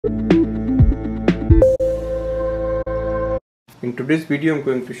In today's video, I'm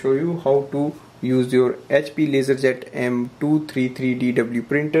going to show you how to use your HP LaserJet M233dw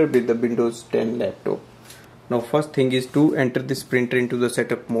printer with the Windows 10 laptop. Now first thing is to enter this printer into the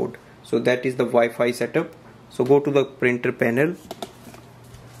setup mode. So that is the Wi-Fi setup. So go to the printer panel,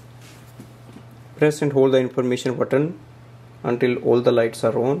 press and hold the information button until all the lights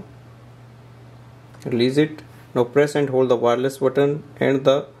are on. Release it. Now press and hold the wireless button and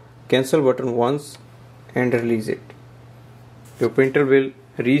the cancel button once and release it. Your printer will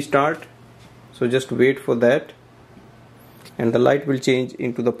restart, so just wait for that and the light will change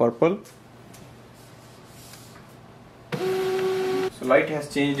into the purple. So light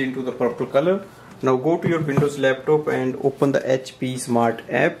has changed into the purple color. Now go to your Windows laptop and open the HP Smart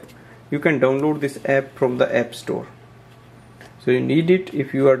app. You can download this app from the App Store. So you need it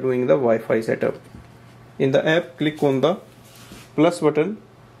if you are doing the Wi-Fi setup. In the app, click on the plus button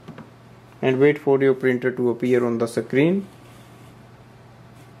and wait for your printer to appear on the screen.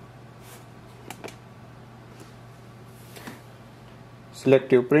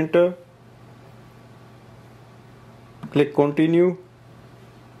 Select your printer, click continue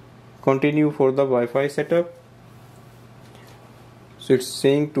for the Wi-Fi setup. So it's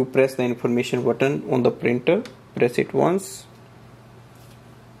saying to press the information button on the printer. Press it once.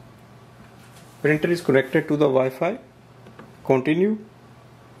 Printer is connected to the Wi-Fi. Continue.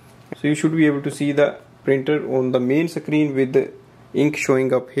 So you should be able to see the printer on the main screen with the ink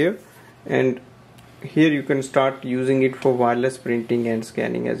showing up here, and here you can start using it for wireless printing and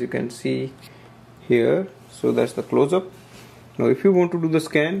scanning, as you can see here. So that's the close-up. Now if you want to do the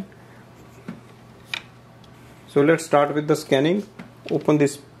scan, so let's start with the scanning. Open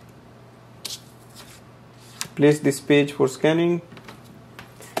this, place this page for scanning.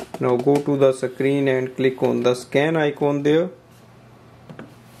 Now go to the screen and click on the scan icon there.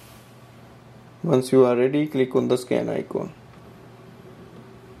 Once you are ready, click on the scan icon.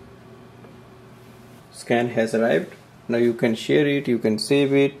 Scan has arrived. Now you can share it, you can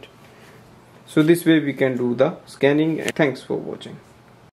save it. So this way we can do the scanning. Thanks for watching.